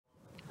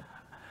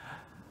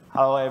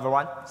Hello,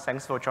 everyone.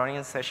 Thanks for joining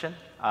the session.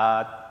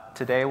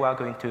 Today, we are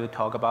going to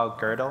talk about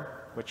Gödel,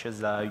 which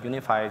is a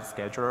unified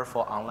scheduler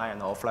for online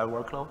and offline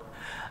workload.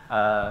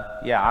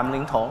 I'm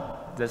Lintong.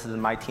 This is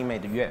my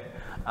teammate Yue.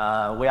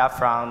 We are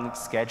from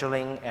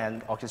scheduling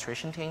and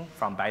orchestration team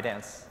from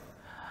ByteDance.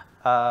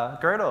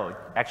 Gödel,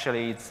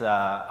 actually, it's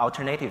an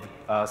alternative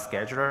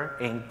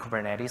scheduler in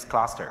Kubernetes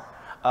cluster.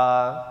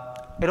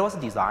 It was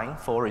designed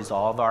for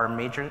resolve our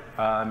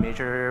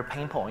major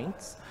pain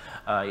points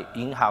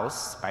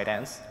in-house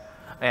ByteDance,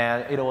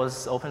 and it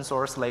was open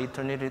source late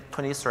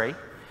 2023.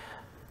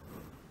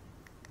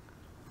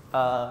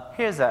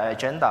 Here's the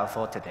agenda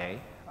for today.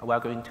 We're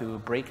going to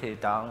break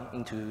it down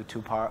into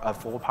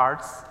four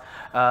parts.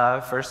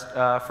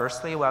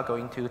 Firstly, we're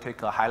going to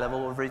take a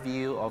high-level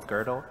review of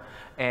Gödel,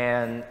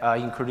 and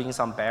including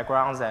some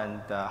backgrounds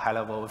and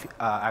high-level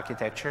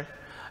architecture.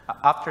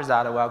 After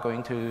that, we are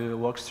going to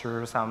walk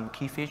through some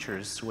key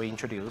features we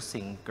introduced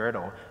in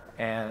Gödel,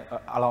 and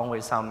along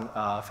with some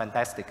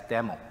fantastic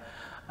demo.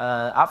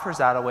 After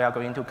that, we are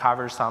going to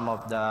cover some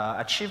of the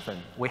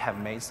achievements we have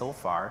made so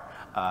far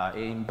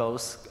in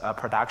both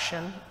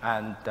production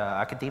and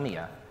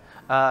academia.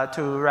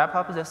 To wrap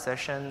up the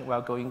session, we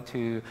are going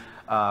to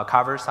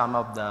cover some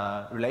of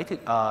the related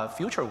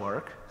future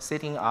work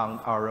sitting on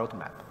our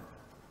roadmap.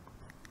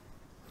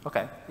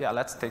 Okay,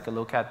 let's take a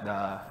look at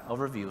the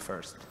overview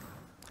first.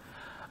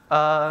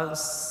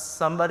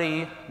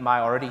 Somebody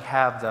might already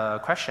have the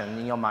question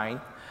in your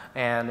mind,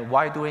 and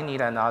why do we need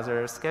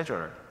another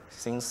scheduler?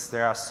 Since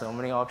there are so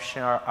many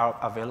options are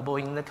available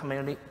in the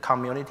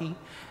community,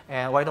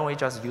 and why don't we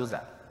just use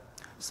that?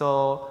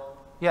 So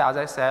as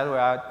I said,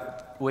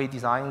 we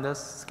designed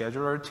this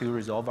scheduler to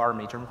resolve our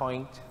major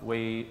point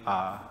we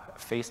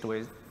faced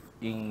with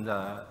in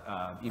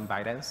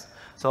ByteDance.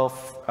 So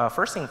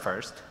first thing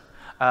first,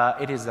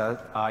 it is an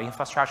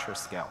infrastructure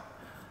scale.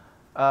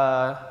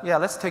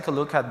 Let's take a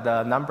look at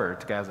the number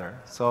together.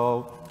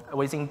 So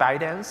within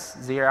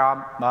ByteDance, there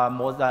are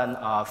more than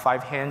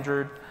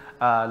 500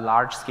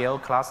 large-scale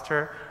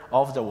cluster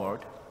of the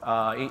world.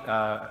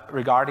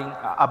 Regarding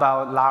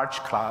about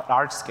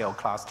large-scale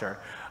cluster,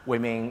 we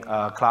mean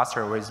a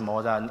cluster with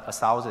more than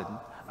 1,000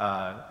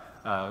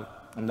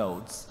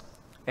 nodes.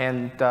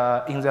 And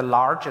in the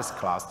largest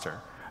cluster,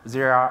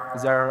 there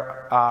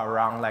are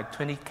around like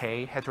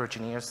 20K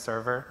heterogeneous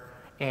server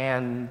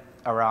and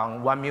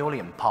around 1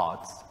 million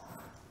pods.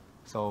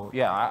 So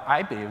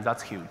I believe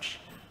that's huge.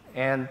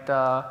 And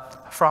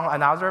from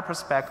another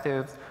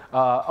perspective,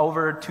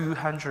 over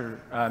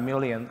 200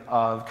 million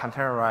of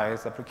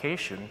containerized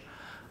application,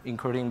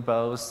 including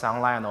both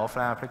online and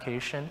offline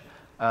application,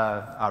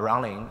 are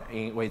running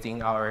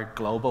within our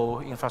global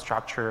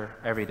infrastructure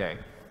every day.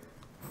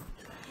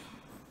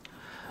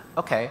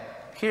 Okay,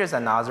 here's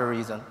another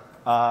reason.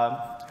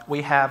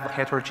 We have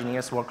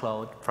heterogeneous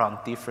workload from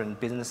different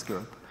business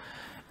groups.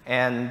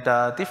 And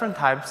different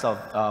types of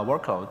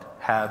workload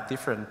have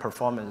different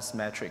performance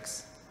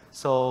metrics.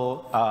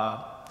 So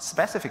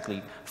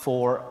specifically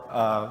for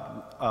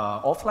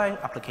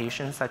offline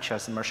applications such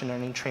as machine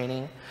learning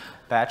training,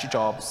 batch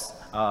jobs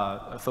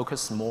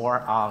focus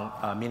more on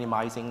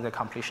minimizing the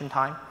completion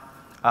time,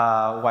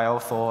 while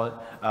for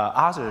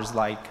others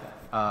like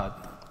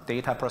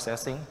data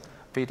processing,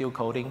 video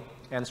coding,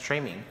 and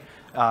streaming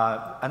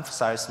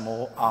emphasize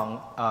more on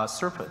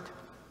throughput.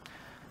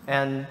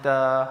 And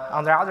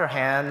on the other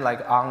hand,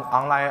 like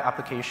online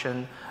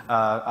application,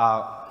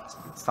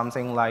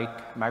 something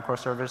like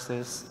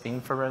microservices,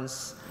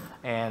 inference,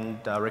 and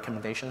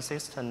recommendation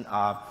system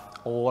are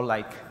all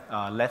like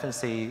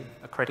latency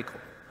critical.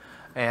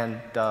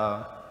 And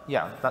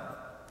that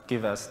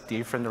gives us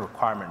different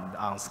requirements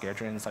on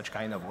scheduling such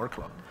kind of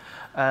workload.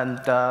 And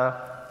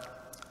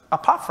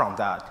apart from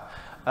that,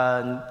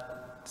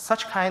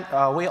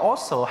 we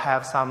also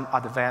have some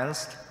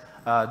advanced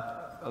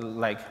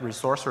like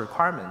resource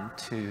requirement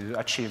to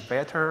achieve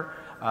better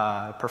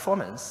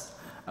performance,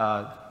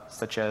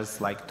 such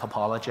as like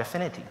topology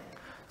affinity.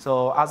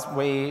 So as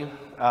we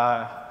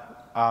are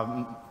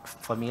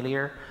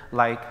familiar,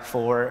 like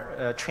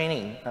for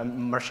training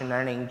machine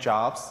learning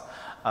jobs,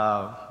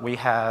 we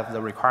have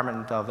the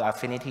requirement of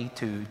affinity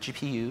to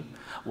GPU,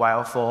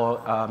 while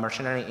for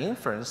machine learning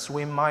inference,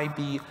 we might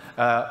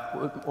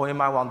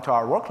want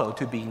our workload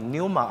to be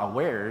NUMA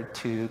aware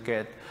to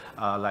get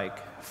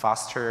like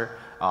faster,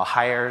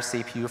 higher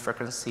CPU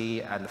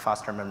frequency and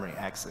faster memory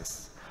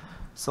access.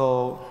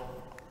 So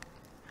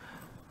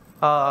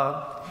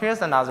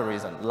here's another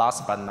reason,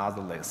 last but not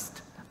the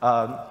least.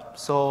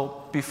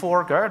 So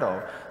before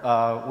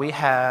Gödel, we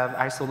have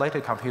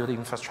isolated compute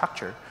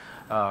infrastructure.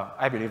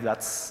 I believe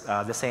that's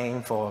the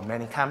same for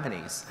many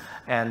companies.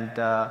 And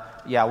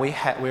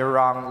we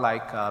run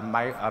like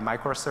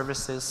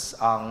microservices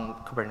on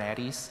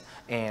Kubernetes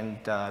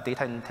and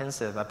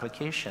data-intensive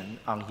application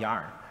on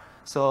Jiang.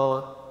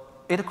 So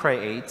it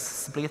creates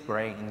split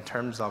brain in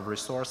terms of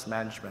resource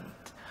management.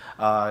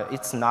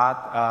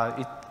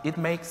 It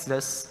makes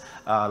this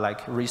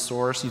like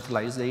resource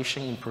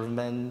utilization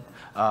improvement,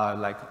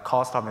 like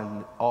cost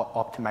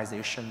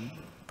optimization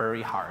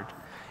very hard.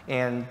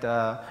 And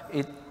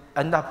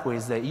end up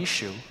with the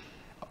issue,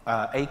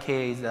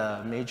 aka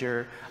the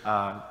major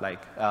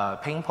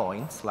pain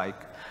points like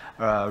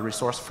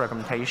resource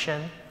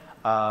fragmentation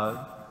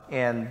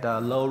and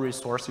low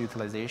resource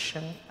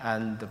utilization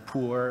and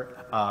poor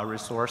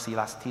resource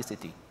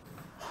elasticity.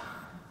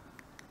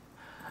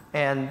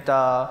 And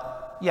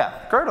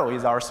yeah, Gödel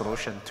is our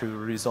solution to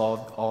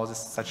resolve all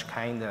such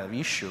kind of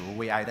issue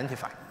we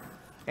identify.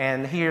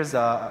 And here's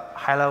a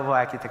high-level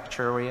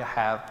architecture we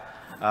have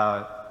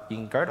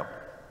in Gödel.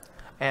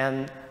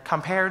 And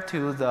compared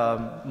to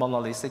the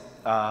monolithic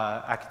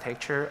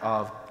architecture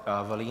of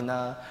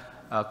Vanilla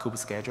Kube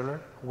scheduler,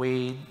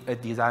 we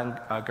designed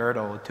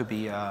Gödel to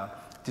be a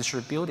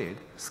distributed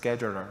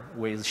scheduler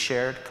with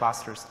shared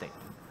cluster state.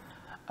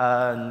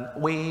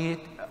 We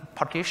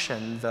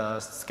partitioned the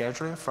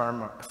scheduling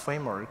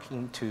framework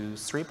into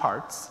 3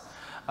 parts.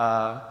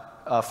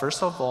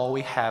 First of all,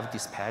 we have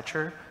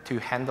dispatcher to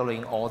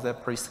handling all the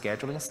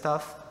pre-scheduling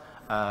stuff,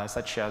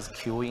 such as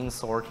queuing,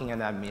 sorting,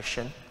 and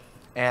admission.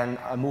 And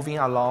moving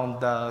along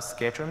the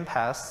scheduling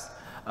path,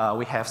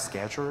 we have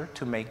scheduler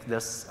to make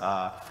this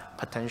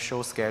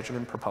potential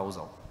scheduling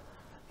proposal.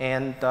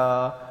 And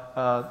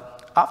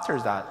after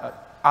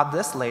that, at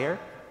this layer,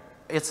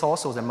 it's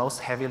also the most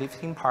heavy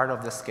lifting part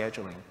of the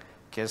scheduling.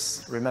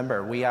 Because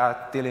remember, we are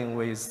dealing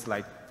with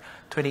like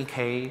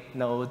 20K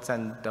nodes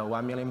and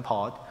 1 million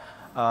pod.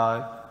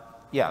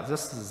 Yeah,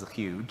 this is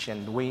huge,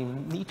 and we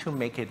need to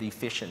make it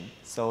efficient.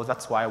 So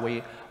that's why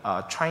we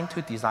are trying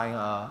to design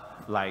a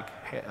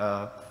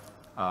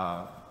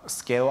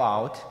scale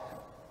out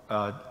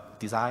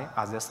design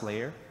at this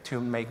layer to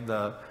make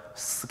the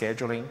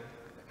scheduling,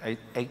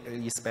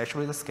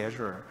 especially the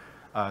scheduler,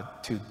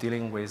 to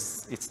dealing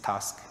with its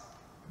task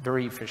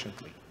very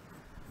efficiently.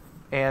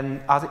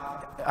 And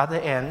at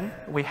the end,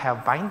 we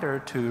have binder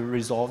to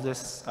resolve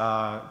this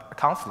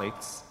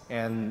conflicts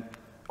and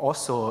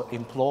also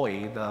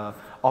employ the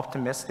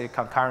optimistic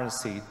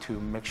concurrency to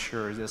make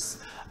sure this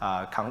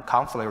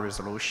conflict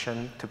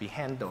resolution to be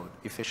handled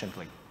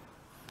efficiently.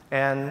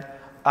 And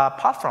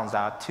apart from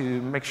that,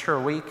 to make sure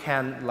we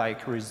can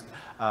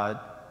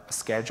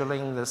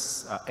scheduling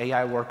this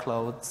AI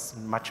workloads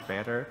much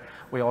better,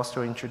 we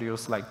also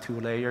introduced like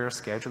 2-layer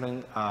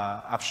scheduling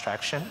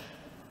abstraction.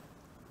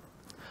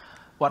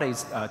 What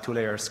is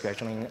 2-layer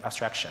scheduling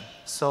abstraction?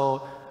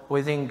 So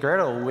within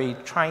Gödel, we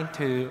trying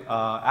to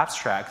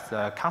abstract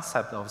the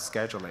concept of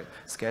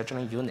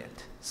scheduling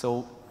unit.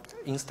 So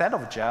instead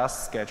of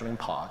just scheduling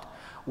pod,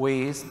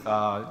 we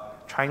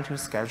trying to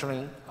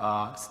scheduling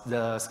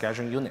the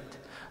scheduling unit.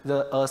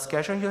 The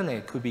scheduling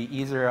unit could be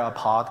either a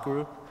pod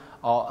group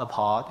or a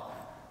pod.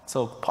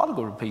 So pod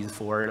group is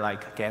for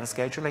like GAN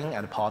scheduling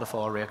and pod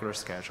for regular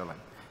scheduling.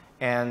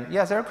 And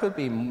yeah, there could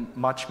be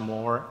much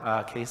more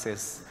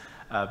cases,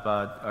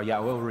 but yeah,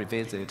 we'll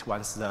revisit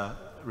once the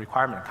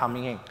requirement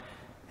coming in.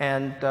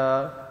 And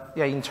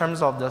yeah, in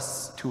terms of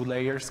this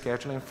 2-layer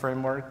scheduling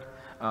framework,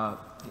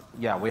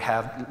 yeah, we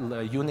have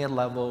the unit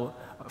level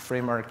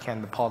framework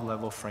and the pod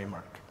level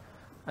framework.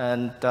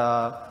 And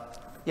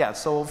yeah,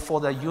 so for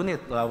the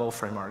unit level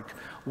framework,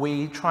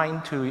 we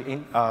trying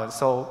to,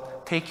 so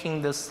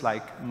taking this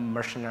like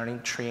machine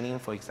learning training,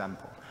 for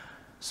example.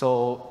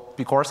 So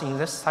because in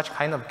this such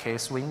kind of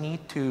case, we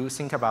need to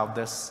think about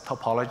this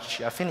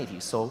topology affinity.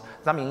 So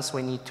that means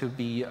we need to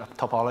be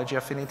topology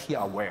affinity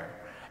aware.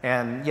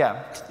 And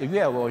yeah,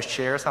 Yue will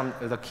share some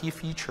of the key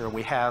feature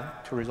we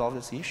have to resolve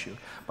this issue,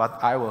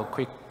 but I will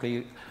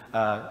quickly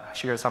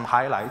share some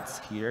highlights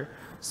here.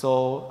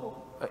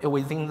 So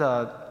within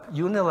the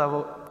unit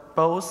level,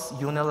 both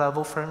unit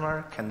level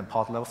framework and the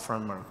pod level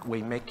framework,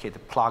 we make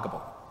it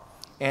pluggable.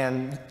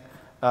 And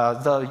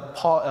the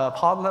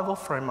pod level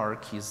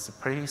framework is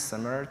pretty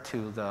similar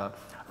to the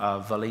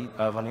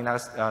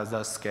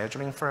the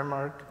scheduling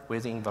framework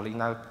within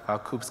Vanilla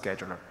Kube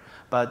scheduler.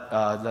 But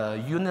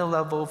the unit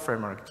level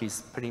framework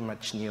is pretty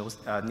much new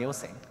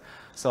thing.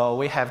 So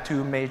we have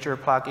 2 major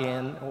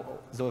plugins.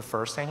 The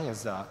first thing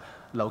is the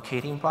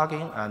locating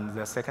plugin, and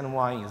the second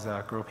one is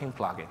a grouping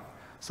plugin.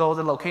 So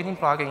the locating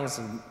plugin is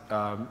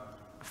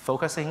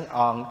focusing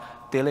on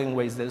dealing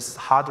with this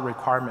hard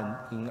requirement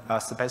in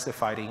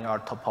specified in our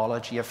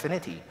topology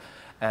affinity.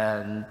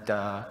 And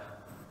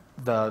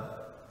the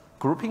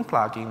grouping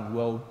plugin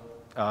will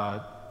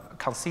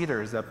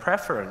consider the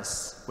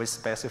preference we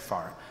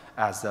specify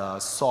as a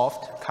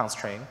soft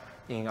constraint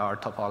in our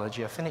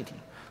topology affinity.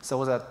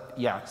 So that,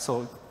 yeah,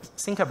 so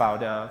think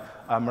about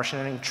a machine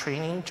learning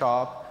training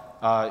job.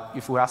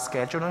 If we are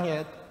scheduling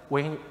it,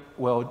 we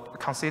will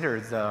consider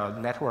the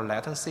network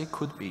latency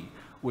could be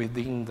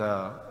within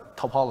the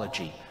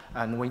topology.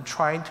 And we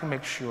try to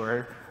make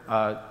sure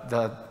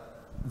the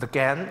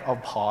GAN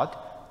of pod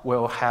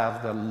will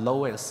have the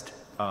lowest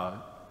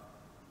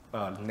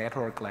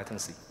network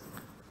latency.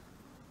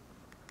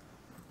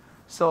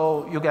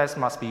 So you guys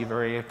must be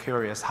very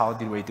curious, how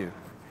did we do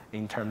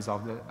in terms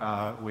of the,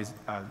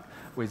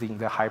 within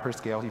the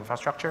hyperscale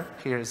infrastructure?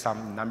 Here are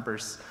some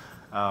numbers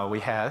we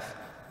have.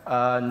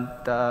 And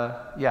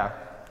yeah,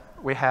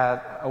 we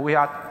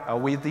are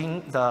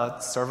within the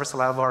service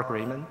level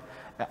agreement,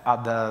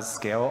 at the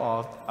scale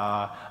of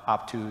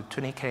up to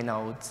 20K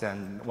nodes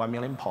and 1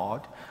 million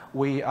pod.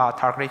 We are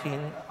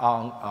targeting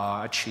on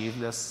achieve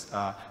this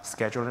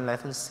scheduling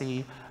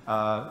latency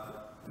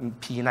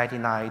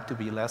P99 to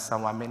be less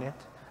than 1 minute,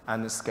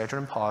 and the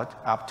scheduling pod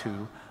up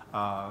to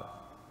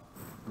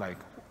like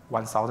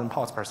 1,000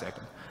 pods per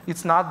second.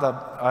 It's not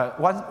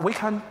the we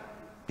can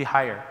be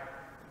higher,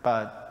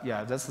 but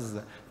yeah, this is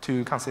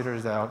to consider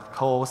the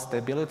whole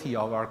stability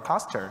of our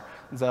cluster.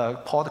 The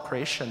pod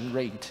creation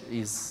rate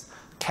is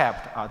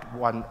capped at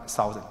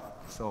 1,000.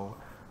 So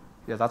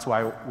yeah, that's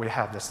why we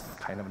have this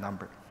kind of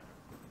number.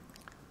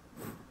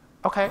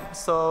 Okay,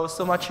 so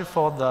much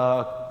for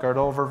the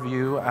Gödel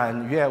overview,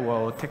 and yeah,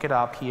 we'll take it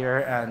up here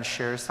and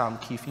share some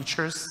key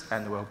features,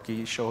 and we'll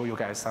show you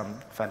guys some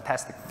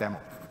fantastic demo.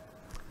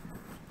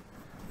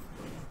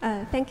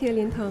 Thank you,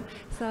 Lintong.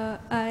 So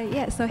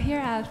yeah, so here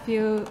are a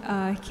few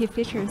key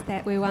features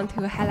that we want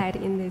to highlight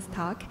in this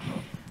talk.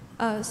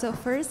 So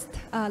first,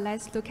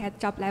 let's look at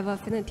job level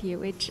affinity,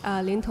 which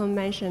Lintong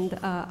mentioned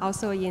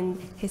also in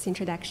his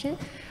introduction.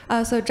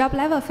 So job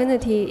level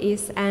affinity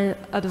is an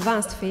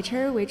advanced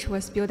feature which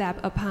was built up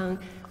upon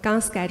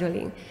GAN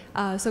scheduling.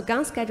 So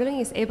GAN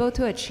scheduling is able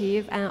to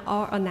achieve an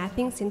all or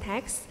nothing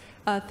syntax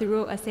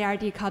through a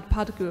CRD called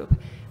pod group.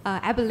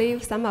 I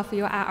believe some of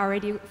you are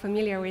already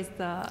familiar with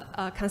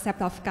the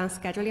concept of GAN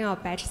scheduling or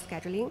batch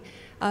scheduling.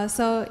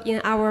 So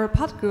in our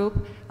pod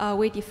group,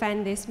 we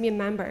define this mean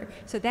member.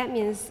 So that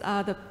means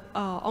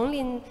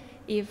only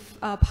if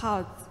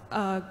pods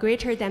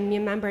greater than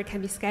mean member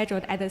can be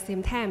scheduled at the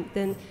same time,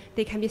 then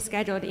they can be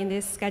scheduled in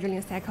this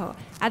scheduling cycle.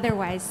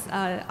 Otherwise,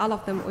 all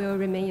of them will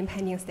remain in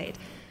pending state.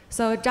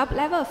 So job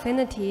level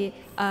affinity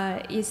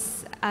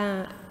is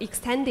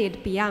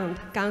extended beyond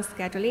GAN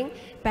scheduling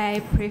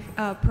by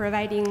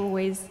providing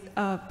with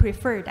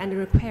preferred and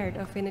required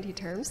affinity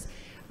terms.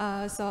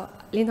 So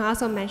Lintong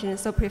also mentioned,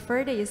 so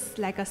preferred is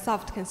like a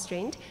soft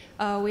constraint,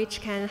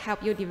 which can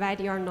help you divide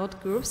your node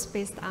groups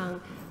based on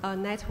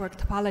network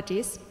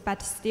topologies,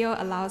 but still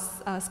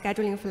allows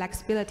scheduling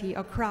flexibility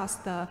across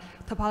the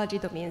topology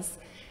domains.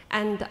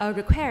 And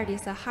required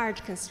is a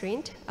hard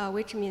constraint,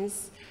 which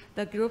means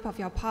the group of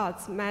your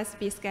pods must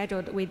be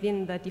scheduled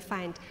within the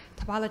defined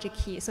topology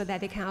key so that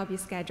they can all be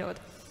scheduled.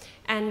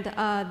 And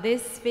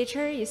this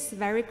feature is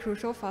very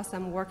crucial for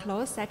some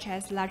workloads, such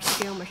as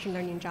large-scale machine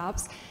learning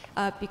jobs,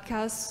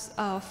 because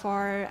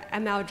for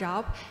ML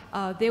job,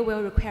 they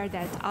will require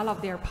that all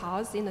of their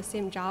pods in the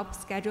same job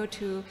schedule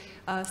to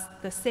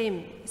the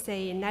same,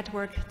 say,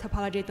 network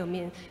topology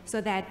domain, so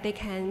that they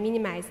can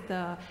minimize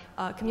the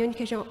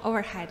communication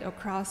overhead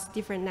across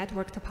different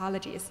network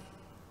topologies.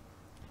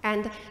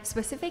 And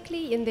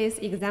specifically in this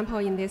example,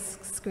 in this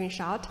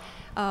screenshot,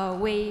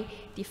 we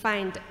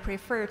defined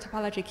preferred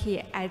topology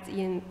key as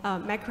in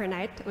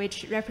macronet,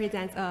 which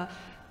represents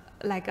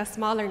like a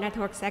smaller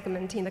network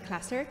segment in the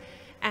cluster.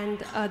 And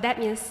that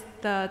means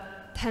the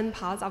 10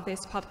 pods of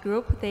this pod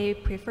group, they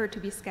prefer to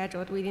be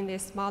scheduled within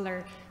this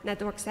smaller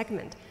network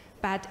segment.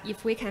 But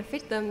if we can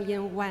fit them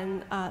in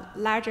one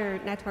larger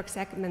network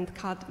segment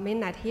called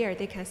mainnet here,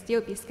 they can still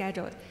be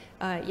scheduled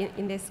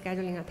in this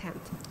scheduling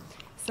attempt.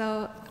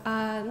 So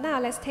now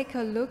let's take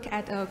a look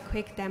at a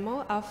quick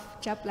demo of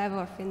job level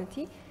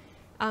affinity.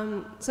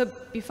 So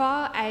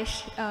before I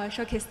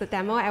showcase the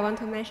demo, I want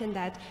to mention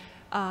that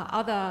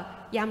all the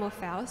YAML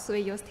files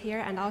we used here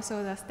and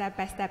also the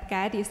step-by-step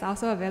guide is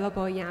also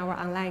available in our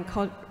online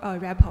code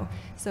repo.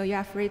 So you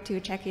are free to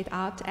check it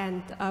out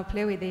and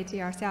play with it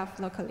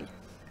yourself locally.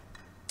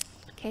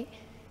 Okay,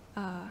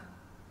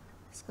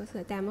 let's go to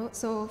the demo.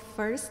 So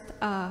first,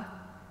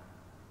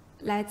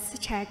 let's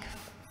check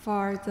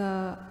for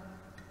the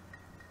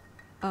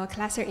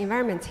cluster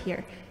environment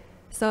here.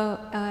 So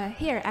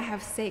here I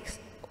have 6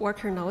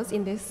 worker nodes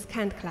in this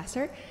kind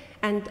cluster,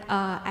 and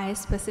I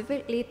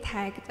specifically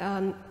tagged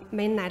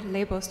mainnet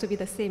labels to be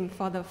the same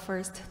for the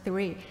first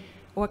 3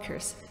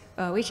 workers,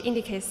 which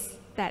indicates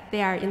that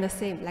they are in the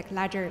same, like,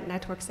 larger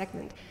network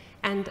segment.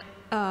 And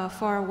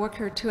for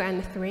worker 2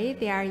 and 3,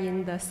 they are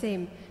in the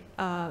same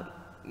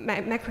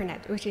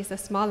macronet, which is a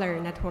smaller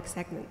network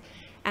segment.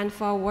 And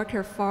for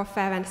worker 4,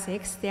 5, and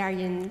 6, they are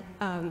in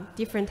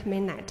different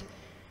mainnet.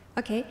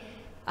 Okay,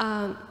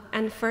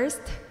 and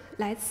first,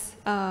 let's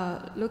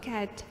look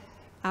at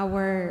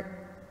our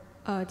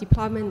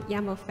deployment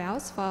YAML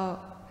files for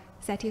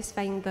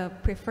satisfying the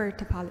preferred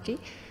topology.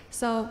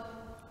 So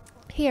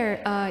here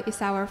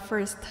is our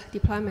first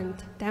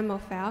deployment demo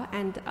file,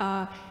 and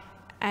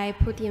I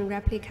put in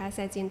replica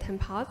sets in 10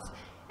 pods,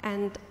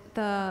 and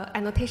the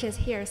annotations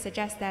here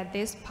suggest that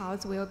these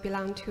pods will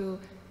belong to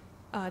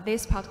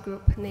this pod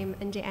group named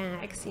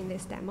NJNX in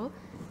this demo.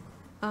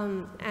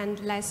 And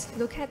let's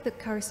look at the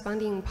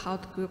corresponding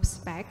pod group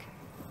spec.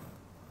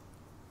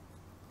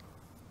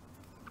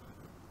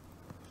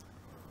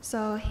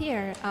 So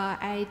here,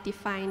 I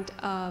defined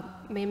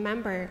main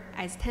member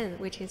as 10,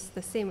 which is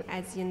the same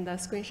as in the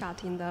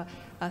screenshot in the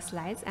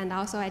slides. And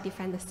also, I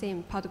defined the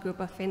same pod group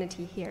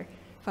affinity here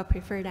for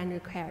preferred and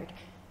required.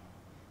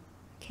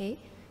 Okay.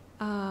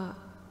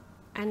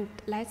 And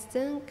let's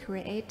then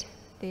create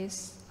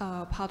this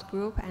pod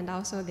group and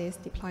also this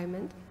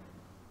deployment.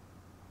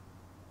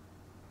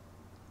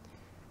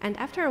 And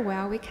after a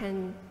while, we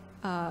can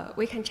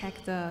check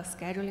the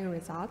scheduling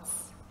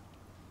results.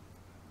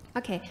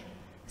 Okay,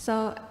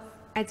 so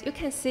as you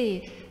can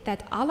see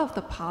that all of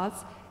the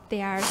pods,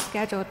 they are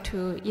scheduled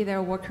to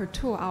either worker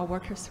 2 or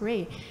worker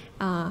 3.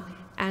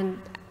 And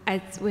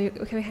as we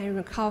can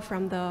recall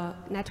from the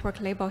network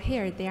label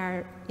here, they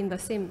are in the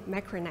same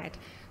macronet.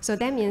 So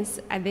that means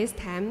at this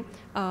time,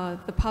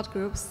 the pod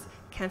groups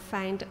can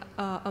find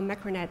a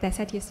macronet that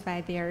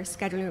satisfies their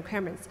scheduling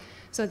requirements,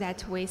 so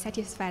that we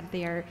satisfy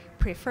their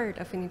preferred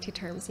affinity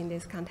terms in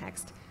this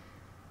context.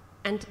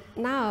 And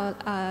now,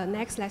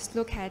 next, let's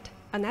look at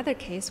another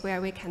case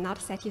where we cannot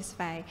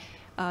satisfy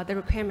the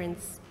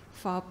requirements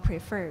for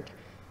preferred.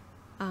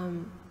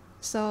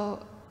 So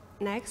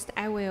next,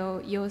 I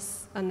will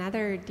use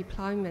another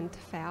deployment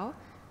file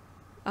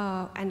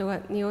and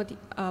a new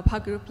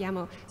pod group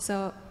YAML.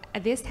 So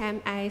at this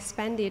time, I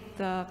expanded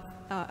the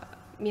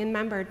mean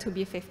member to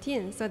be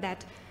 15, so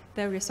that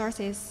the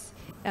resources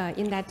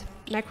in that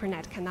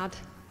macronet cannot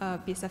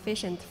be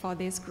sufficient for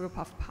this group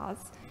of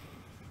pods.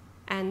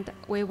 And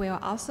we will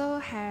also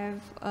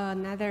have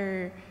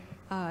another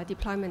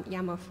deployment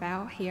YAML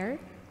file here,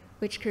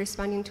 which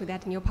corresponding to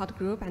that new pod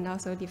group and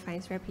also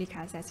defines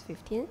replicas as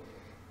 15.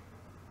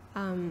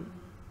 And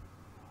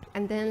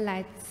then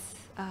let's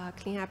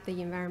clean up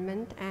the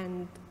environment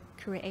and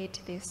create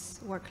these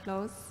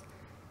workloads.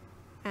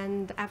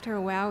 And after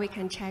a while, we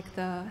can check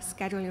the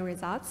scheduling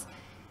results.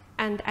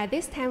 And at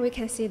this time, we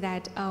can see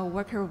that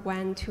worker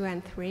 1, 2,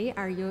 and 3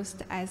 are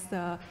used as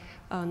the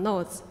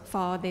nodes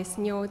for these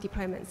new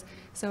deployments.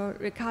 So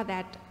recall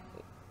that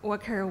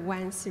worker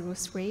 1 through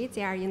 3,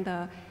 they are in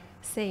the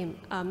same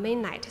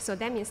mainnet. So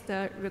that means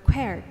the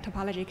required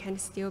topology can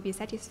still be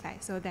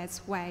satisfied. So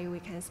that's why we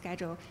can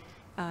schedule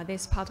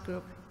this pod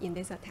group in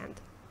this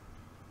attempt.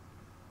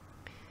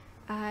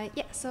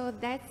 Yeah, so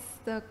that's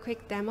the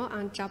quick demo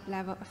on job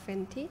level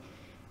affinity.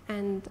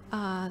 And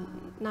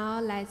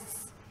now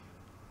let's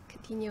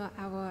continue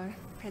our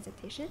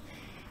presentation.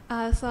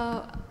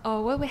 So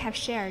what we have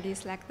shared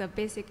is like the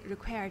basic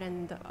required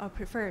and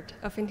preferred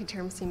affinity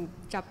terms in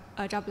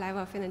job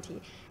level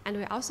affinity. And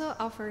we also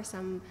offer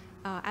some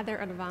other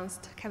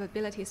advanced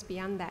capabilities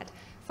beyond that.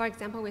 For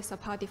example, we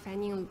support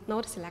defining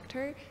node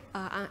selector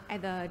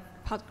at the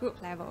pod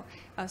group level.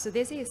 So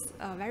this is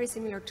very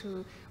similar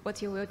to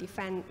what you will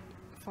define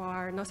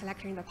for node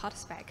selector in the pod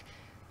spec,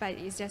 but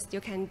it's just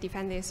you can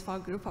define this for a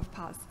group of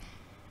pods.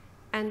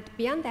 And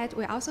beyond that,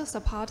 we also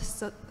support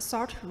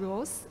sort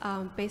rules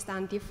based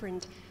on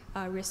different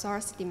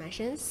resource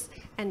dimensions,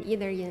 and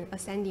either in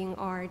ascending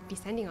or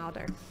descending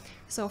order.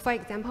 So for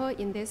example,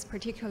 in this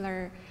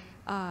particular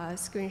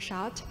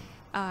screenshot,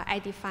 I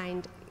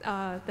defined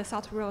the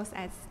sort rules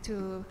as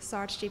to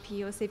sort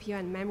GPU, CPU,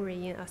 and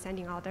memory in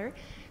ascending order.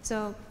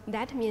 So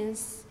that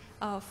means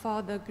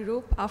for the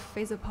group of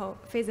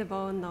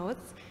feasible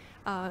nodes,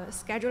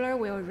 scheduler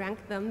will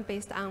rank them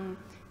based on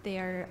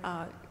their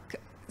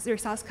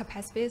resource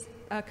capacity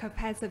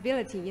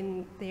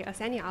in the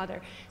ascending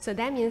order. So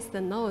that means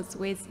the nodes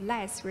with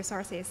less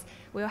resources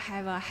will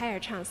have a higher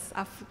chance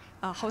of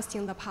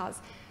hosting the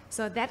pods.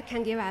 So that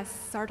can give us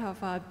sort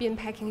of bin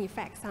packing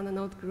effects on the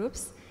node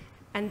groups,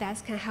 and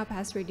that can help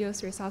us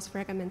reduce resource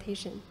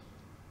fragmentation.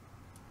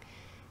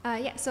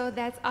 Yeah, so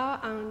that's all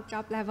on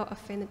job level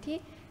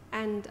affinity.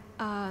 And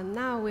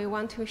now we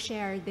want to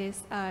share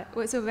this.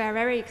 So we're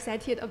very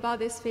excited about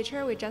this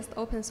feature. We just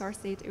open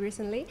sourced it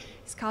recently.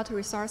 It's called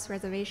resource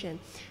reservation.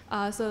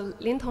 So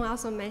Lintong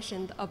also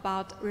mentioned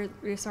about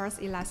resource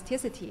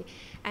elasticity.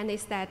 And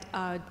it's that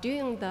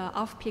during the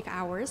off-peak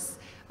hours,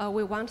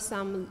 we want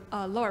some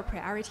lower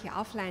priority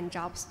offline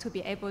jobs to be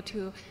able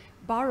to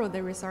borrow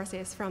the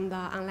resources from the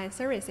online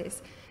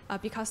services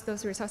because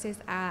those resources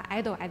are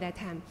idle at that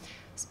time.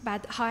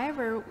 But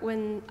however,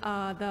 when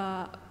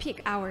the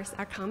peak hours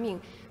are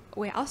coming,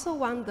 we also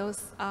want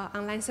those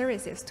online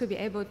services to be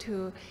able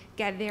to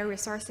get their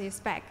resources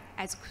back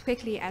as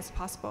quickly as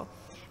possible.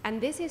 And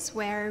this is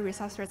where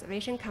resource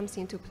reservation comes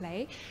into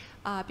play,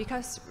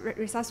 because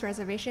resource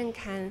reservation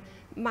can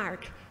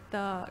mark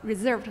the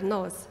reserved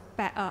nodes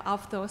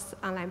of those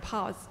online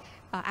pods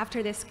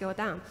after they scale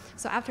down.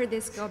 So after they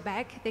scale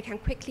back, they can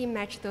quickly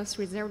match those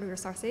reserved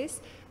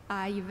resources,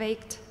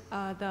 evict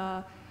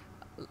the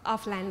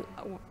offline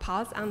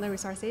pods on the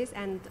resources,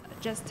 and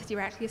just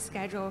directly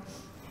schedule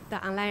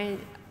the online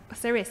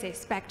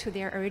services back to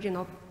their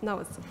original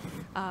nodes.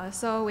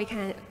 So we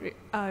can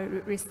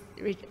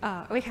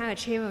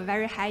achieve a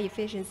very high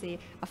efficiency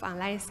of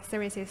online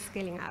services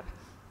scaling up.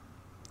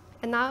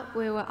 And now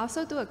we will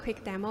also do a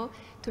quick demo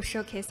to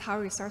showcase how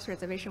resource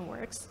reservation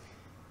works.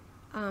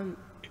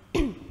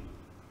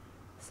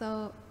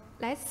 So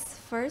let's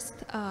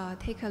first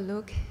take a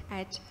look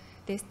at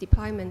this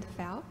deployment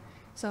file.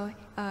 So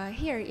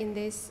here in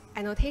this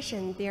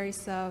annotation, there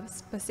is a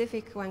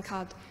specific one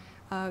called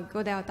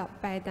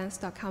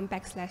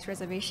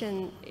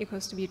Gödel.bytedance.com/reservation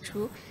equals to be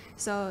true.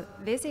 So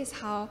this is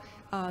how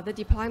the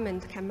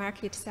deployment can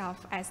mark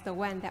itself as the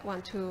one that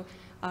want to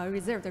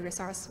reserve the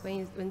resource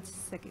when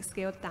it's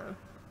scaled down.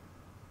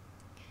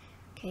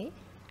 Okay,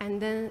 and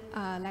then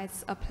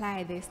let's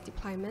apply this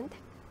deployment.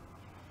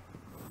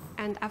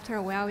 And after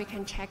a while, we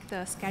can check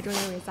the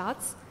scheduling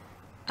results.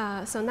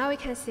 So now we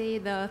can see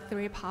the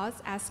 3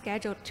 pods are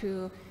scheduled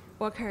to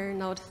worker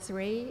node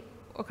 3,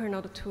 worker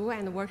node 2,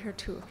 and worker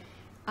 2.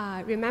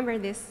 Remember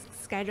this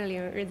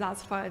scheduling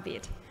results for a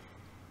bit.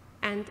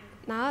 And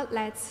now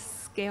let's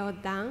scale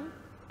down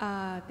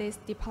this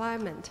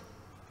deployment.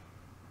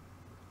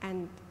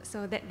 And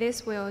so that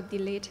this will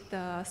delete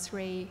the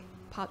 3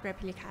 pod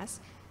replicas.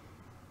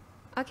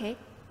 Okay,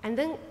 and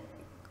then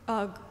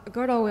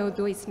Gödel will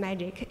do its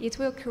magic. It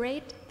will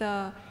create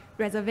the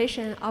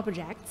reservation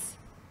objects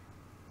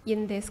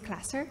in this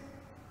cluster.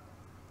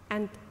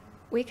 And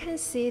we can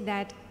see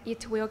that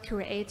it will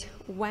create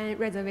one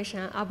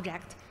reservation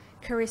object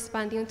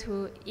corresponding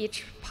to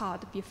each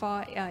pod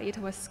before it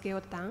was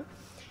scaled down.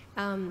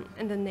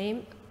 And the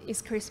name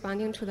is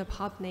corresponding to the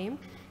pod name.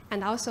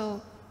 And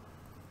also,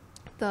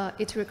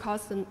 it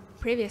records the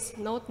previous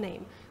node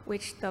name,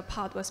 which the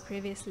pod was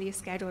previously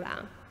scheduled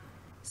on.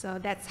 So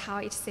that's how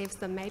it saves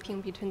the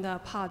mapping between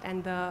the pod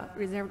and the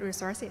reserved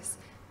resources.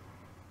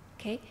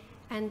 Okay,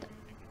 and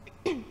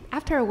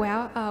after a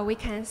while, we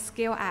can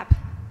scale up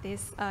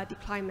this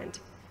deployment,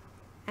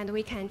 and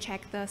we can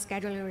check the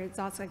scheduling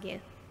results again.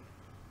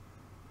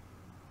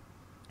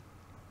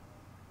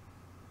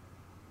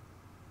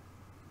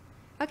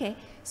 Okay,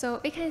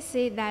 so we can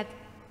see that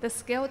the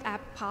scaled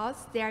up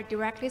pods, they are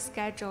directly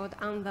scheduled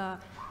on the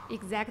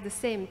exact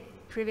same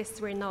previous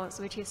 3 nodes,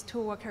 which is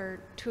 2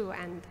 worker 2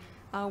 and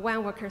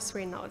 1 worker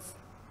 3 nodes.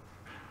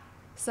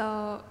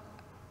 So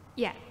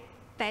yeah,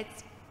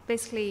 that's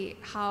basically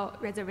how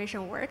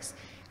reservation works.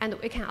 And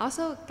we can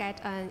also get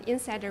an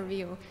insider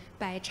view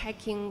by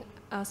checking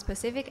a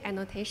specific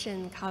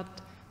annotation called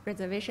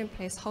reservation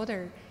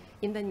placeholder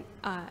in the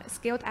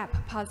scaled up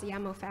pods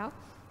YAML file.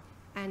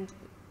 And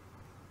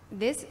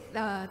this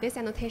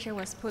annotation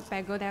was put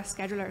by Gödel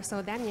Scheduler,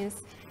 so that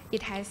means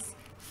it has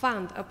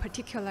found a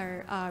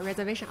particular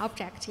reservation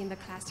object in the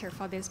cluster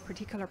for this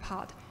particular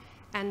pod.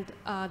 And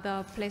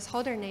the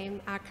placeholder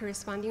name are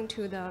corresponding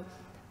to the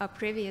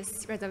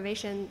previous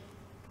reservation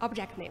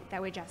object name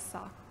that we just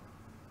saw.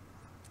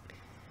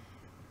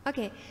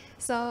 Okay,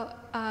 so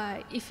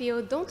if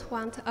you don't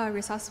want a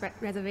resource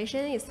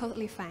reservation, it's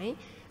totally fine.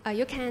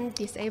 You can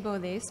disable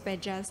this by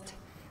just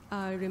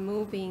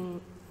removing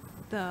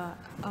the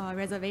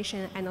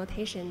reservation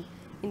annotation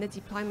in the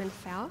deployment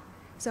file.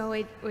 So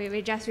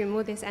we just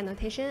remove this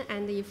annotation,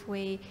 and if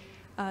we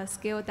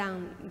scale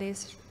down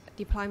this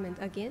deployment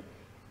again,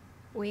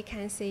 we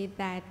can see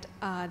that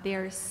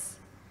there's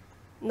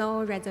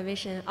no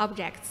reservation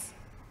objects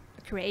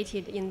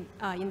created in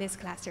this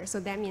cluster. So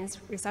that means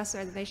resource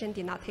reservation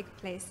did not take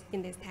place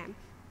in this time.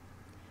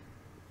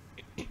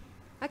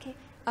 Okay,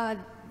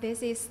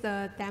 this is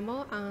the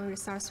demo on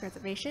resource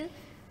reservation.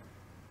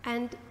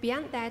 And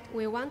beyond that,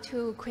 we want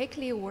to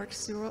quickly work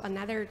through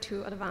another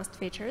 2 advanced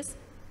features.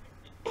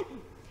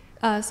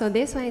 So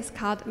this one is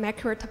called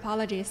macro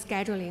topology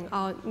scheduling,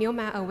 or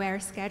NUMA-aware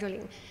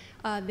scheduling.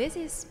 This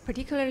is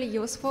particularly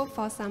useful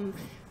for some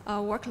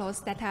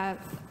workloads that are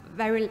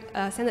very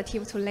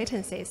sensitive to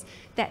latencies,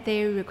 that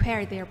they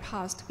require their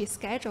pods to be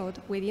scheduled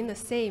within the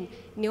same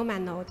NUMA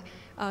node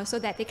so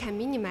that they can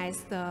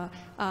minimize the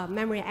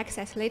memory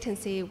access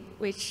latency,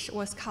 which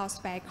was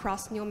caused by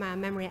cross-NUMA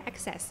memory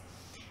access.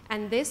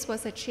 And this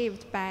was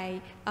achieved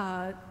by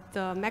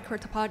the macro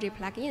topology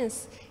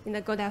plugins in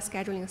the Gödel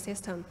scheduling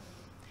system.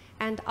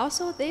 And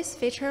also, this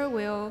feature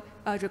will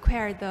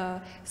require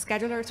the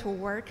scheduler to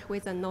work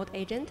with a node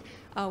agent,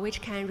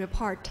 which can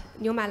report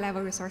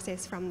NUMA-level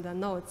resources from the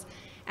nodes.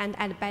 And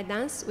at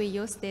ByteDance, we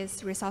use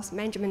this resource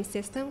management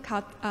system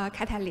called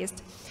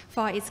Catalyst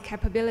for its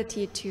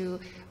capability to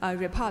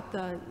report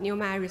the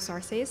NUMA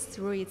resources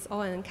through its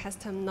own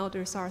custom node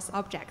resource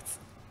objects.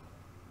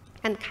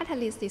 And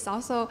Catalyst is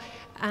also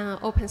an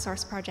open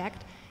source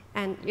project.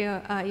 And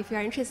if you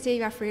are interested,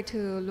 you are free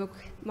to look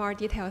more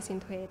details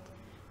into it.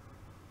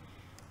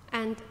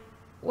 And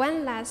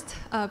one last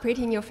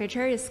pretty new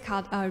feature is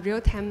called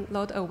real-time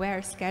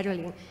load-aware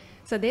scheduling.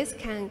 So this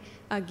can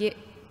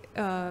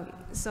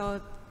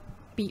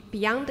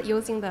beyond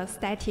using the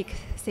static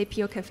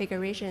CPU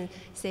configuration,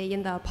 say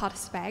in the pod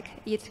spec,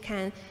 it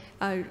can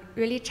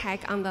really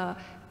check on the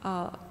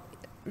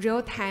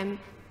real-time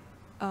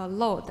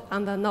load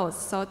on the nodes.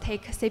 So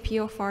take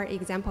CPU, for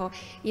example,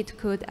 it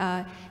could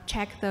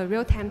check the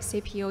real-time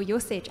CPU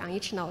usage on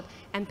each node,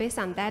 and based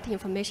on that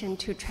information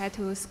to try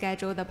to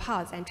schedule the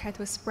pods and try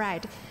to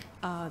spread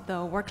the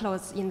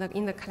workloads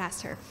in the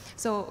cluster.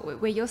 So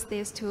we use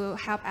this to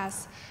help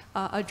us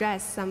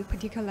address some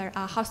particular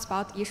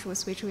hotspot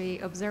issues which we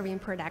observe in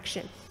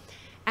production.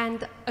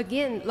 And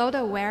again,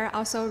 load-aware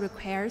also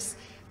requires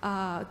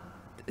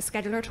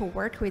scheduler to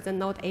work with the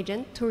node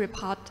agent to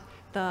report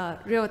the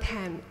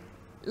real-time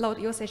load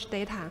usage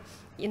data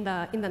in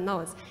the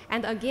nodes.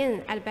 And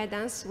again, at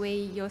ByteDance, we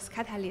use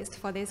Catalyst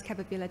for this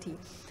capability.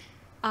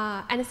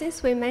 And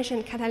since we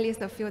mentioned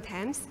Catalyst a few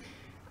times,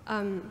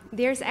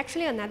 there's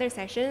actually another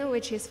session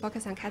which is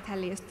focused on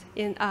Catalyst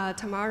in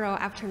tomorrow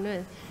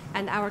afternoon,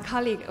 and our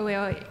colleague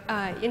will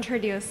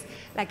introduce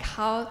like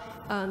how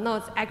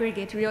nodes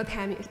aggregate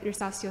real-time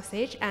resource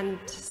usage and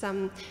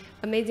some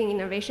amazing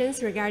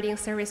innovations regarding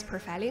service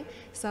profiling.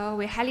 So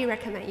we highly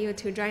recommend you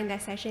to join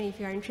that session if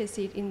you are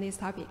interested in this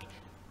topic.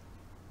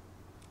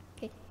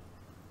 Okay.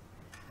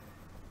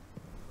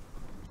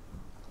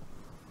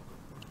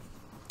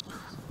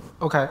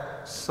 Okay,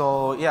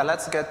 so yeah,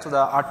 let's get to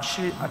the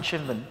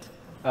achievement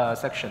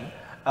section.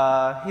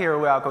 Here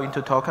we are going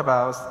to talk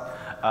about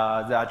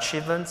the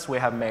achievements we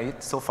have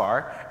made so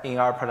far in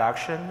our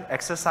production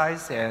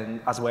exercise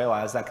and as well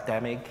as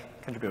academic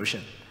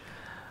contribution.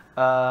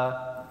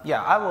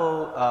 Yeah, I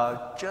will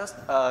just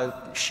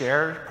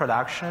share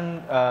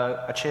production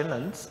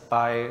achievements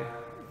by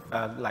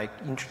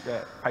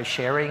by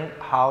sharing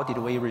how did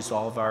we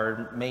resolve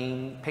our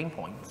main pain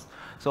points.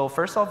 So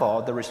first of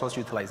all, the resource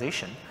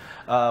utilization.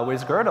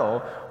 With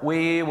Gödel,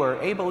 we were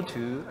able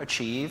to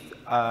achieve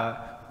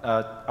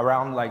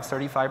around like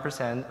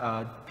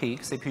 35%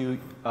 peak CPU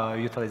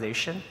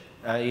utilization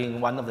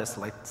in one of the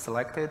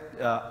selected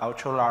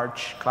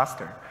ultra-large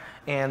cluster.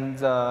 And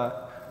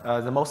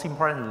the most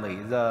importantly,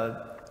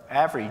 the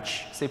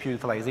average CPU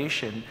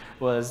utilization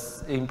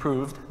was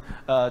improved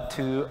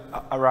to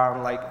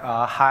around like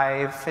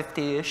high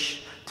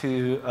 50-ish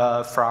to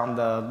from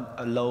the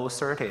low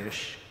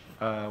 30-ish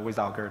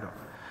without Gödel.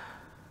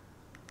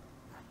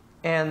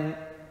 And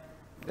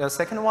the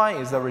second one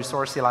is the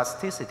resource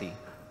elasticity.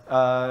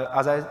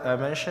 As I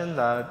mentioned,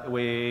 that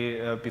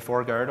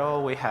before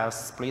Gödel, we have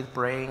split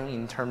brain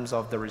in terms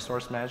of the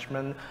resource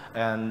management,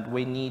 and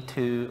we need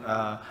to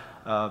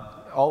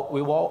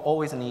we will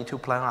always need to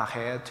plan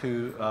ahead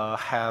to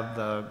have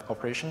the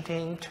operation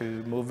team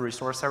to move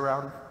resource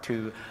around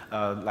to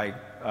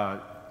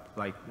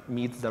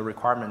meet the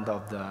requirement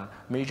of the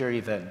major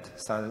event,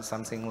 so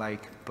something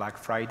like Black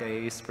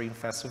Friday, Spring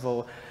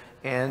Festival,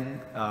 and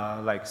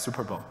like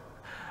Super Bowl.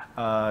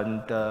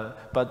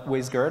 But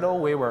with Gödel,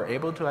 we were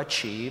able to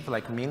achieve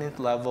like minute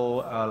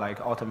level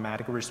like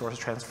automatic resource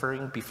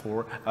transferring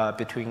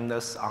between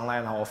this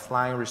online and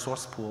offline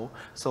resource pool.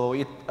 So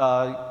it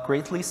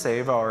greatly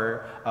saved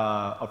our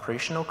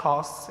operational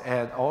costs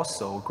and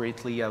also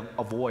greatly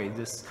avoid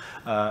this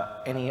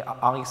any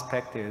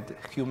unexpected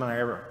human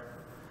error.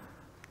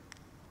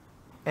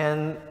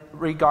 And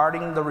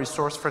regarding the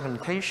resource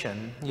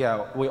fragmentation,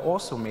 yeah, we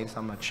also made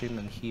some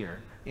achievement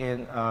here.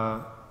 And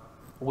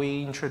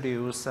we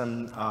introduced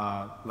some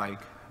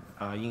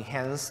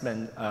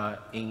enhancement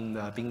in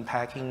the bin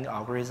packing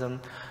algorithm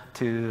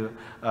to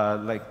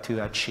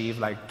achieve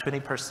like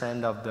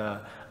 20% of the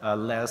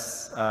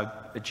less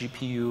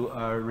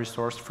GPU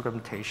resource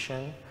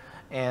fragmentation.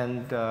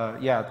 And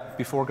yeah,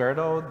 before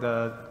Gödel,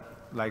 the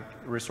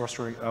resource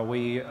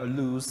we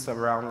lose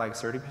around like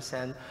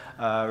 30%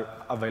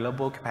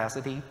 available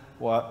capacity,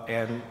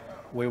 and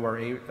we were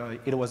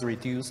it was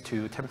reduced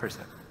to 10%.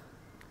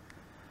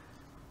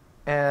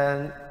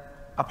 And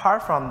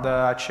apart from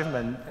the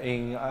achievement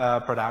in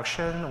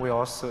production, we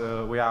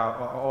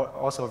are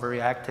also very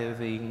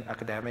active in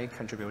academic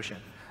contribution.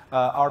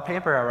 Our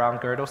paper around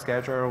Gödel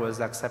Scheduler was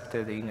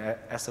accepted in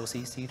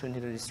SOCC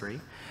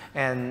 2023,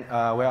 and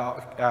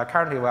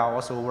currently we are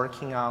also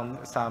working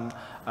on some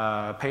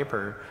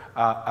paper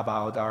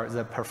about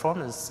the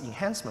performance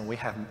enhancement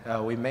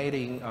we made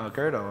in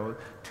Gödel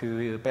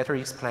to better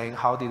explain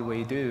how did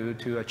we do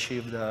to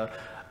achieve the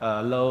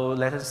low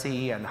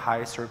latency and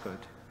high throughput.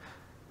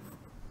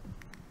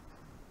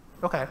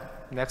 Okay,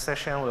 next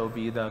session will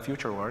be the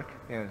future work,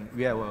 and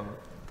yeah, we'll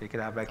take it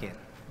up back in.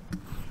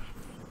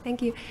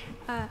 Thank you.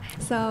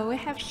 So we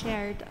have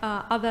shared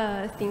all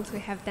the things we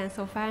have done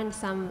so far and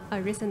some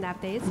recent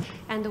updates,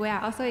 and we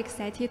are also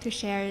excited to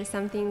share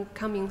something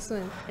coming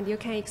soon, and you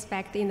can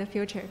expect in the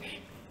future.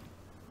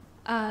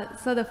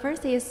 So the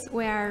first is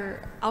we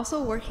are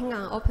also working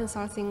on open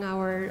sourcing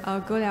our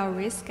Gödel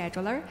risk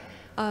scheduler.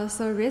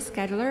 So risk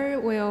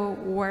scheduler will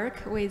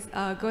work with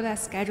Gödel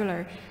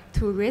Scheduler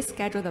to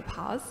reschedule the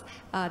pods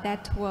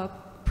that were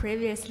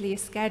previously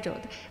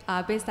scheduled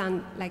based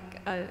on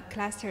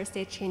cluster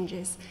state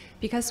changes,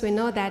 because we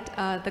know that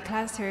the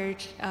cluster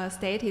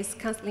state is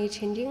constantly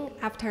changing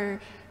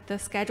after the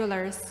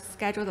schedulers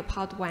schedule the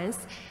pod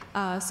once,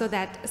 so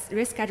that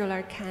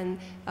rescheduler can,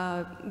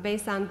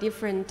 based on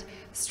different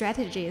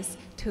strategies,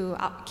 to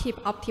keep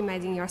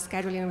optimizing your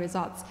scheduling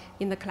results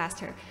in the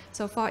cluster.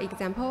 So for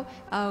example,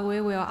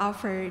 we will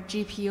offer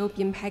GPU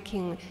bin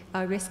packing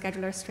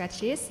rescheduler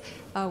strategies,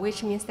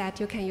 which means that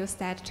you can use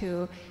that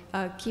to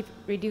keep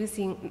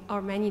reducing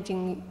or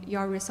managing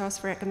your resource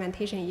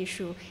fragmentation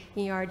issue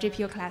in your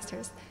GPU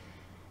clusters.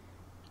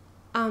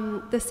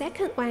 The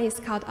second one is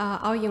called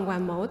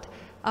all-in-one mode.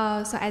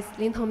 So as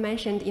Lintong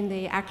mentioned in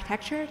the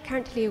architecture,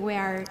 currently we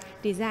are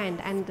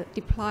designed and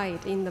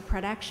deployed in the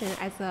production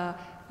as a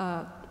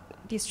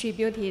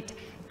distributed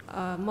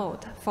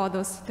mode for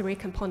those three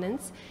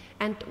components.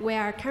 And we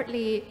are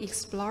currently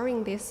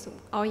exploring this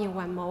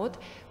all-in-one mode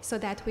so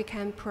that we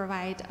can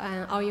provide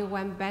an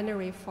all-in-one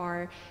binary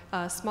for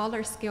a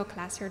smaller scale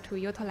cluster to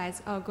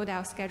utilize a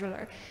Gödel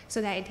scheduler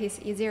so that it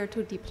is easier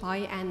to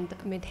deploy and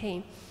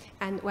maintain.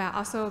 And we are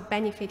also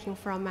benefiting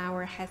from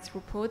our high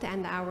throughput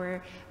and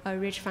our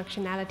rich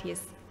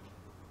functionalities.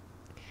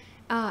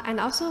 And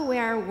also, we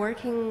are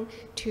working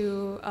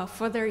to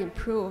further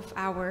improve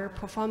our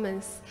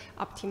performance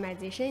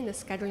optimization in the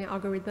scheduling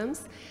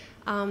algorithms.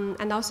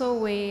 And also,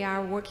 we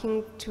are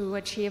working to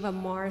achieve a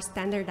more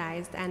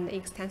standardized and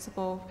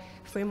extensible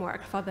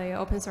framework for the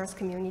open source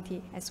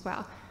community as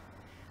well.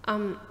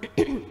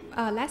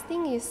 Last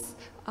thing is,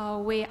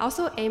 we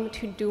also aim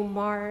to do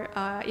more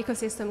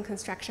ecosystem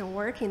construction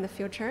work in the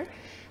future.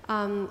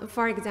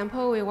 For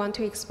example, we want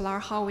to explore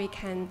how we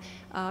can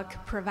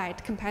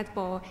provide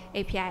compatible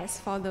APIs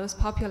for those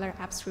popular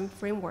upstream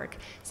frameworks,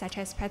 such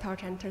as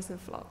PyTorch and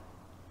TensorFlow.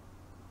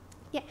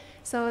 Yeah,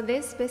 so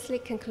this basically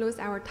concludes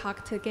our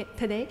talk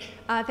today.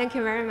 Thank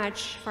you very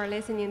much for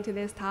listening to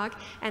this talk.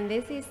 And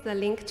this is the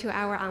link to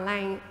our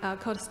online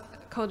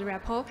code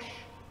repo.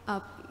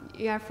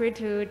 You are free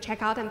to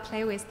check out and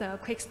play with the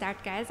quick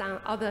start guides on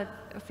all the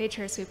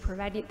features we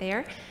provided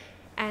there.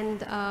 And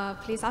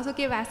please also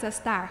give us a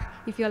star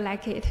if you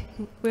like it.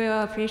 We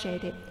will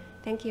appreciate it.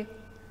 Thank you.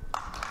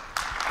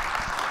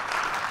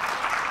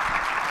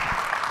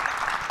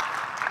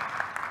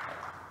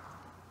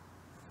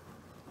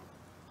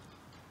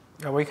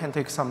 Yeah, we can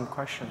take some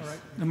questions. All right.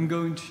 I'm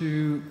going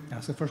to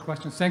ask the first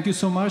question. Thank you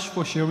so much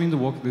for sharing the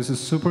work. This is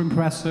super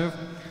impressive.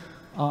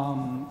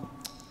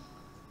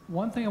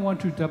 One thing I want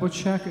to double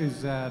check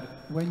is that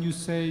when you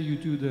say you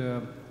do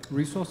the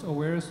resource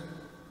aware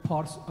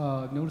parts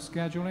node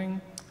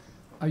scheduling,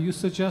 are you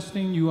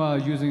suggesting you are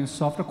using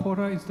soft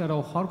quota instead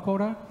of hard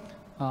quota?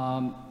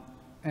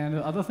 And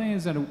the other thing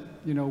is that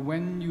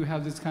when you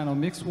have this kind of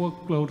mixed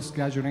workload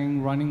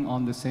scheduling running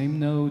on the same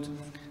node,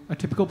 a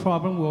typical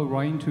problem we'll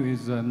run into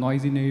is a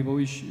noisy neighbor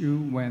issue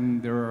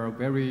when there are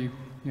very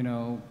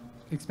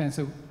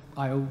expensive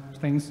I/O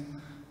things.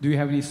 Do you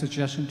have any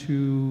suggestion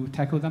to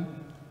tackle them?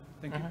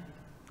 Thank you.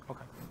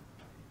 Okay.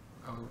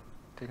 I'll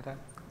take that.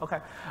 Okay.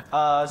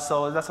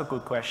 So that's a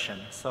good question.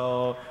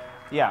 So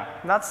yeah,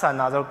 that's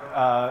another,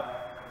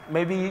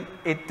 maybe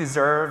it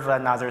deserves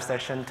another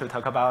session to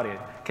talk about it,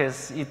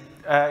 because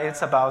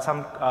it's about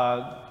some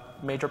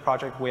major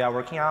project we are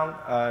working on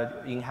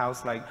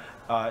in-house, like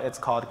it's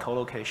called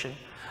co-location.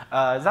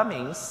 That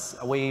means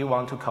we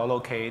want to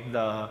co-locate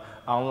the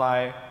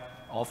online,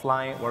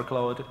 offline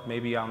workload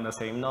maybe on the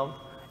same node.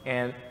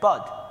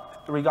 But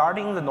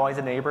regarding the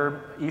noisy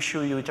neighbor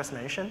issue you just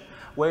mentioned,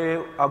 we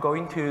are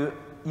going to,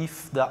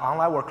 if the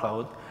online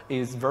workload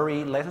is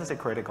very latency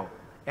critical,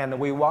 and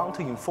we want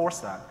to enforce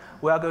that,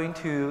 we are going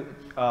to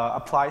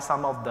apply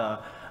some of the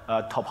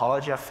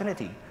topology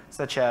affinity,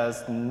 such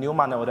as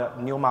NUMA node,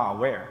 NUMA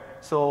aware.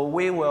 So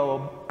we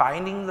will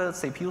binding the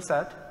CPU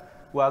set.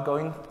 We are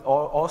going to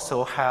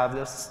also have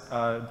this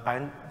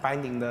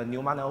binding the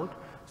NUMA node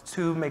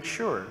to make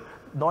sure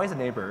noisy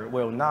neighbor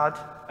will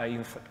not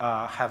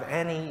have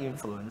any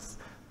influence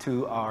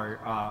to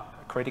our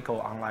critical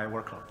online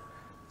workload.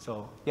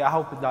 So yeah, I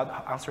hope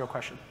that answers your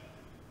question.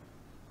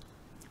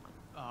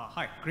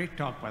 Hi, great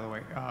talk, by the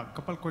way. A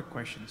couple quick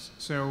questions.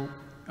 So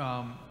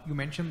you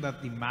mentioned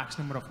that the max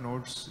number of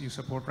nodes you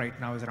support right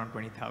now is around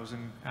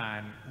 20,000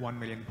 and 1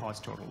 million pods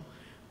total.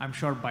 I'm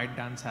sure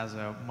ByteDance has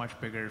a much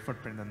bigger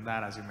footprint than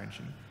that, as you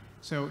mentioned.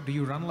 So do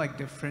you run like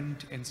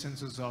different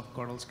instances of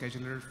Gödel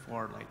Scheduler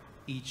for like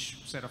each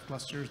set of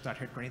clusters that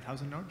hit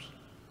 20,000 nodes?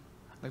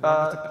 Like,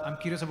 I'm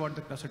curious about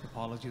the cluster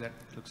topology that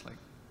looks like.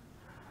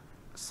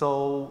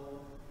 So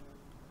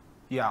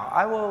yeah,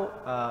 I will,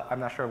 I'm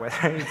not sure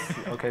whether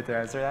it's okay to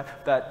answer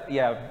that, but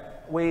yeah,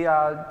 we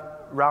are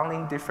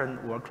running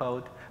different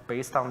workload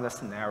based on the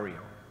scenario.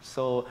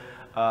 So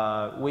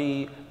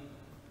we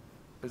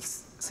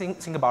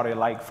think about it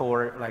like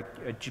for like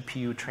a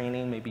GPU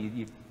training, maybe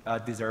you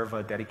deserve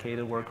a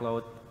dedicated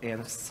workload,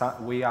 and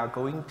we are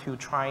going to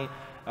try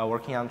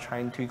working on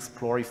trying to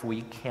explore if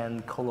we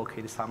can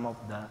co-locate some of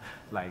the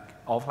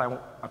like offline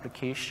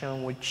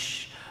application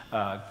which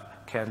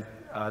can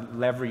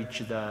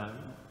leverage the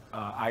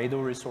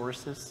idle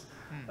resources.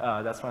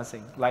 That's one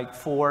thing. Like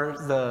for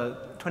the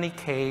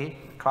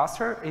 20K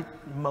cluster, it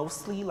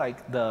mostly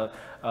like the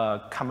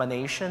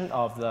combination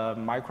of the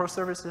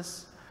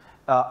microservices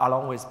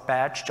along with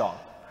batch job.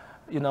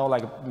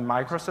 Like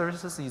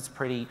microservices is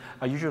pretty,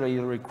 usually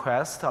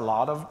request a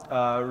lot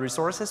of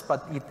resources,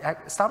 but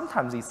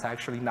sometimes it's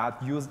actually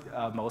not used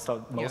most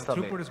of it.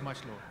 Throughput is much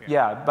lower.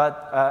 Yeah,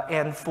 but,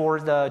 and for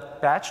the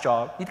batch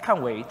job, it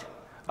can wait.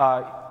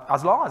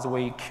 As long as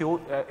we queue,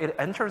 it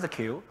enters the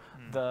queue,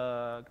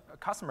 the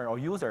customer or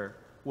user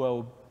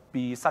will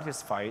be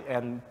satisfied,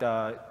 and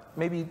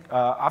maybe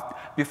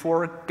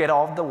before get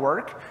off the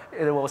work,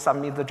 it will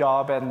submit the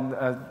job, and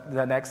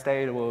the next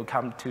day it will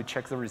come to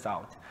check the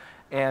result.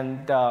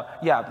 And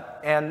yeah,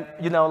 and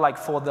like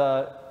for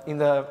in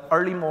the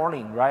early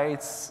morning, right?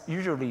 It's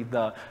usually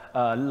the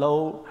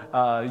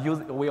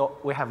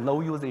we have low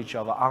usage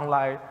of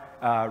online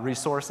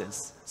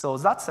resources. So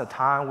that's the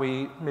time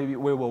maybe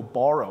we will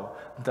borrow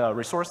the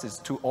resources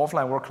to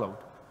offline workload.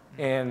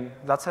 And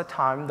that's the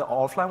time the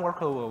offline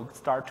workload will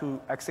start to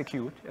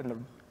execute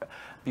and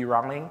be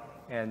running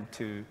and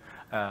to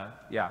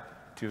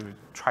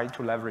try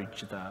to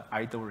leverage the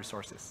idle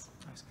resources.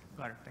 Nice.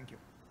 Got it. Thank you.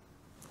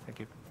 Thank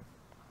you.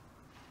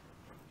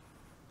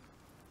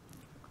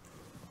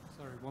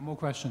 Sorry, one more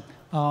question.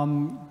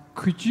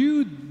 Could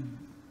you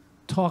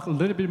talk a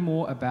little bit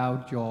more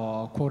about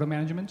your quota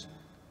management,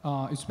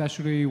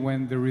 especially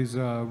when there is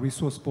a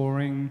resource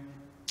borrowing,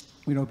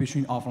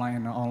 between offline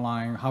and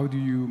online? How do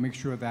you make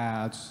sure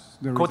that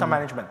there quota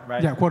management,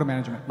 right? Yeah, quota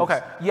management.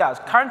 Okay.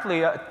 Yes.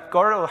 Currently,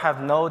 Gödel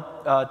have no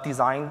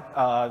design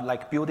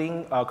like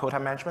building quota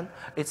management.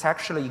 It's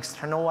actually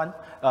external one,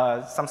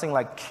 something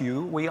like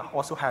Q. We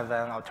also have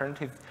an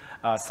alternative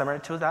similar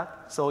to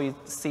that. So it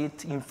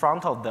sits in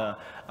front of the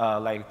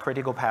like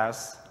critical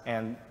path,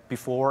 and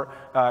before,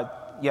 the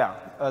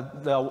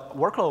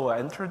workload will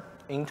enter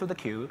into the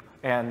queue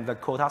and the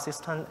quota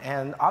system,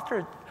 and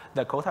after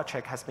the quota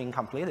check has been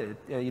completed,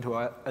 it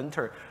will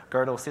enter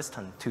Gödel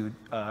system to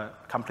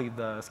complete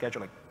the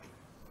scheduling.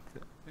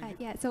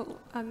 So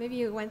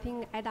maybe one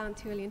thing add on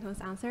to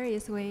Lintong's answer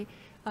is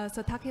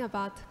so talking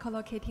about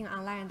collocating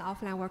online and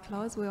offline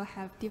workloads, we will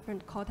have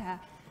different quota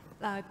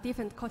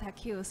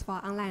queues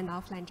for online and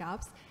offline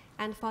jobs.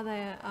 And for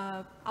the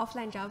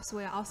offline jobs,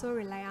 we also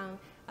rely on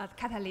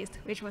Catalyst,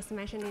 which was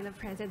mentioned in the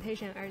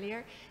presentation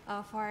earlier,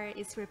 for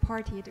its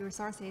reported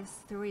resources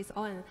through its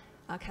own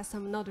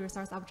custom node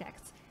resource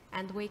objects.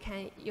 And we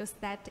can use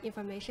that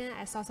information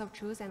as source of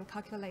truth and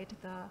calculate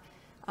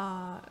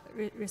the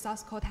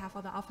resource quota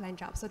for the offline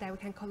job so that we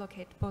can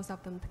collocate both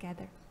of them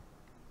together.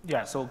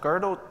 Yeah, so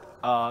Gödel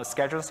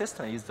schedule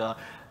system is the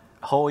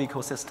whole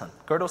ecosystem.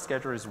 Gödel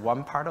Scheduler is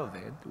one part of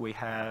it. We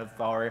have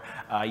our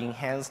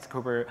enhanced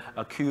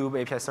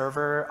Kube API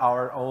server,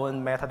 our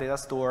own metadata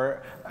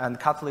store, and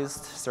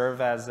Catalyst serve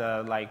as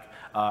a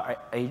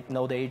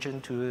node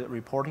agent to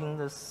reporting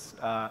this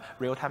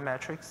real-time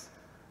metrics.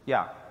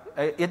 Yeah,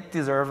 it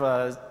deserves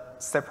a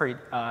separate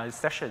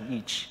session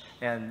each.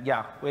 And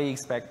yeah, we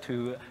expect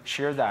to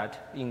share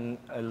that in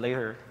a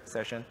later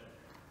session.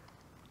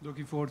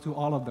 Looking forward to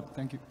all of them.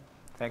 Thank you.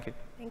 Thank you.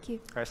 Thank you.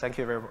 All right, thank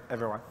you,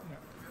 everyone. Yeah.